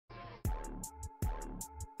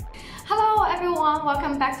everyone,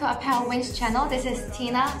 welcome back to Apparelwin Channel. This is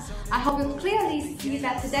Tina. I hope you clearly see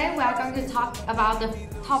that today we are going to talk about the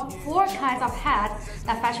top 4 kinds of hats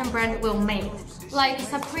that fashion brand will make. Like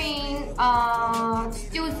Supreme,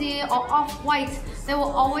 Stussy or Off-White, they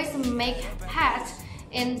will always make hats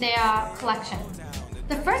in their collection.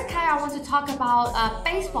 The first kind I want to talk about a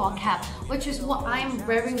baseball cap, which is what I'm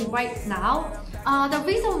wearing right now. The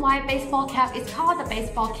reason why baseball cap is called the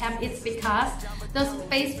baseball cap is because those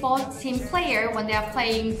baseball team players, when they are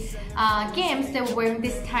playing games, they're wearing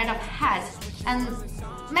this kind of hat. And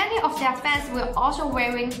many of their fans will also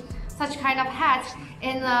wearing such kind of hat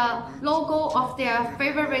in the logo of their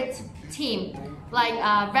favorite team, like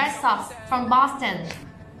Red Sox from Boston.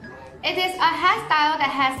 It is a hairstyle that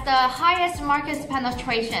has the highest market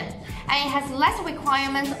penetration, and it has less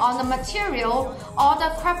requirements on the material or the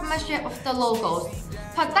craftsmanship of the logos.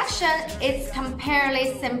 Production is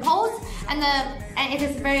comparatively simple, and it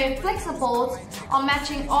is very flexible on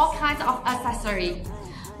matching all kinds of accessories.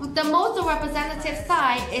 The most representative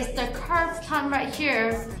side is the curved tongue right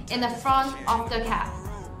here in the front of the cap.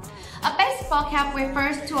 A baseball cap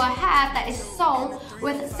refers to a hat that is sewn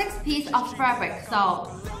with 6 pieces of fabric, so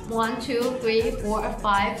 1, 2, 3, 4,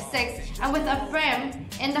 5, 6, and with a brim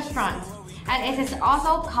in the front. And it is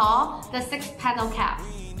also called the 6-panel cap.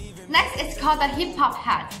 Next, it's called the hip-hop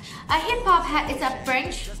hat. A hip-hop hat is a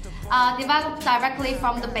branch developed directly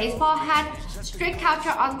from the baseball hat. Street culture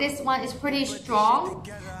on this one is pretty strong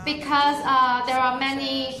because there are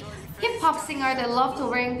many hip-hop singers that love to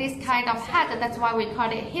wear this kind of hat, and that's why we call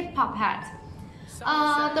it hip-hop hat.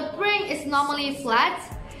 The brim is normally flat,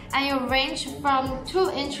 and it ranges from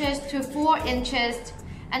 2 inches to 4 inches,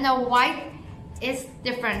 and the white is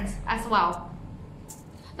different as well.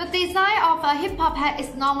 The design of a hip-hop hat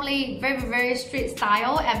is normally very street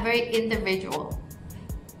style and very individual.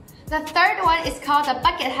 The third one is called the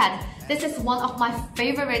bucket hat. This is one of my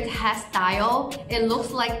favorite hairstyle. It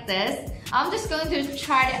looks like this. I'm just going to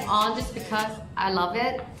try it on just because I love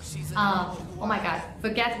it. Oh my god,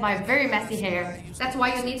 forget my very messy hair. That's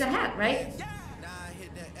why you need a hat, right?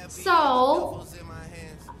 So,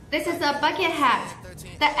 this is a bucket hat.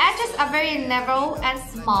 The edges are very narrow and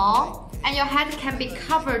small, and your hat can be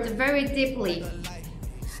covered very deeply.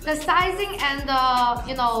 The sizing and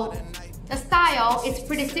the style is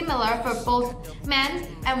pretty similar for both men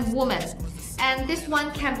and women. And this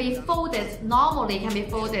one can be folded, normally can be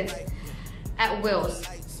folded at wills.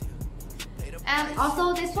 And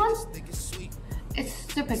also this one,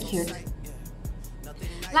 it's super cute.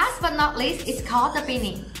 Last but not least, it's called the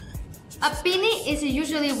beanie. A beanie is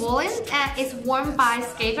usually woolen and it's worn by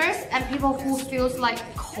skaters and people who feels like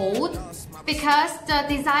cold, because the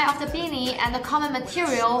design of the beanie and the common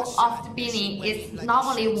material of the beanie is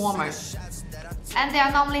normally warmer. And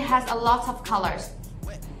there normally has a lot of colors.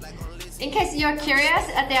 In case you're curious,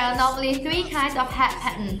 there are normally 3 kinds of hat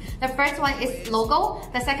pattern. The first one is logo,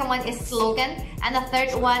 the second one is slogan, and the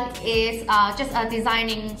third one is just a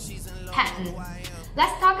designing pattern.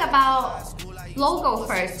 Let's talk about logo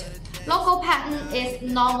first. Logo pattern is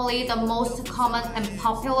normally the most common and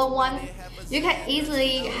popular one. You can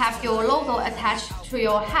easily have your logo attached to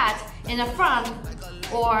your hat in the front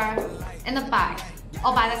or in the back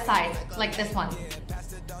or by the side, like this one.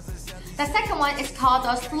 The second one is called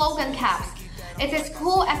the slogan caps. It is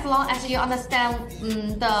cool as long as you understand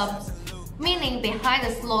the meaning behind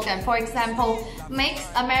the slogan. For example, "Makes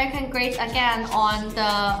America Great Again" on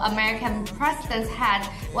the American president's hat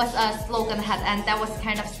was a slogan hat, and that was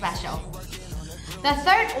kind of special. The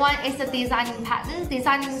third one is the designing pattern.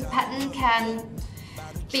 Designing pattern can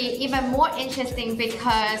be even more interesting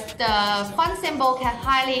because the font symbol can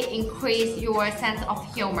highly increase your sense of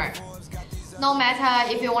humor. No matter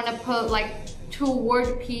if you want to put like 2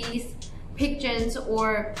 word piece, pigeons,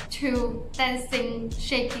 or 2 dancing,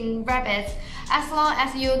 shaking rabbits, as long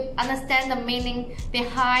as you understand the meaning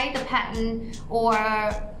behind the pattern or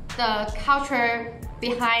the culture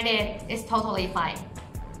behind it, is totally fine.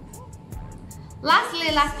 Lastly,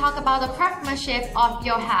 let's talk about the craftsmanship of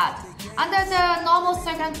your hat. Under the normal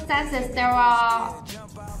circumstances, there are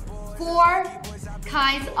 4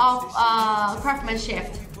 kinds of craftsmanship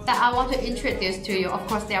that I want to introduce to you. Of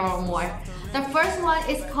course, there are more. The first one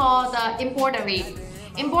is called embroidery.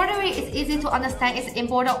 Embroidery is easy to understand. It's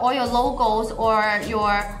embroider all your logos or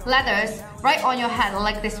your letters right on your hat,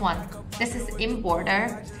 like this one. This is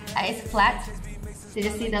embroider. It's flat. Did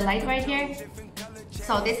you see the light right here?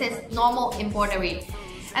 So this is normal embroidery.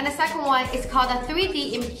 And the second one is called a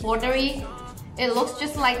 3D embroidery. It looks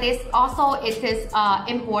just like this. Also, it is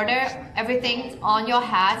embroider everything on your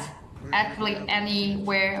hat, actually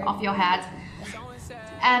anywhere of your hat.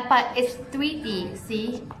 But it's 3D,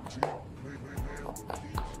 see?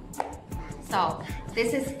 So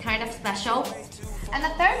this is kind of special. And the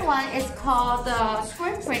third one is called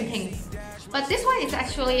screen printing. But this one is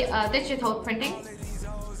actually digital printing.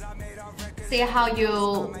 See how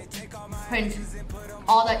you print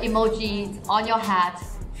all the emojis on your hat,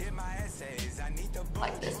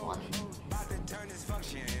 like this one.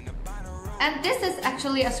 And this is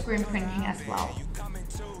actually a screen printing as well.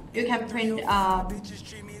 You can print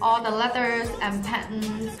all the letters and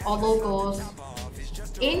patterns or logos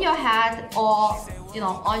in your hat, or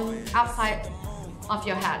on outside of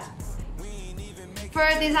your hat. For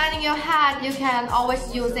designing your hat, you can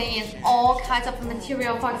always use it in all kinds of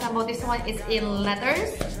material. For example, this one is in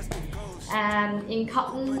leathers and in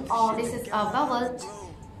cotton, or this is a velvet.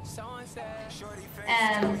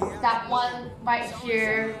 And that one right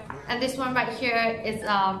here, and this one right here is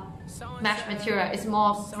mesh material. It's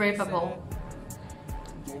more breathable.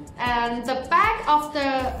 And the back of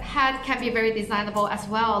the hat can be very designable as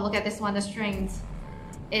well. Look at this one, the strings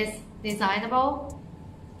is designable.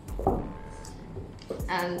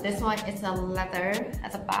 And this one is a leather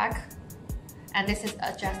at the back. And this is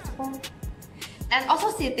adjustable. And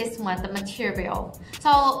also see this one, the material. So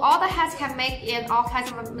all the hats can make in all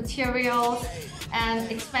kinds of materials and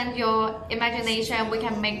expand your imagination. We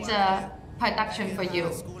can make the production for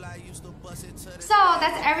you. So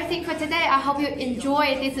that's everything for today. I hope you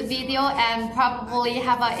enjoyed this video and probably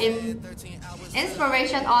have an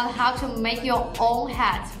inspiration on how to make your own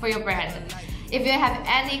hat for your brand. If you have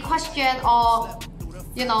any question or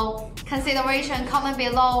consideration, comment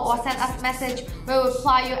below or send us a message. We'll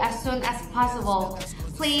reply you as soon as possible.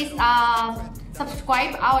 Please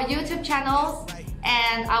subscribe our YouTube channels,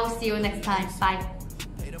 and I will see you next time. Bye.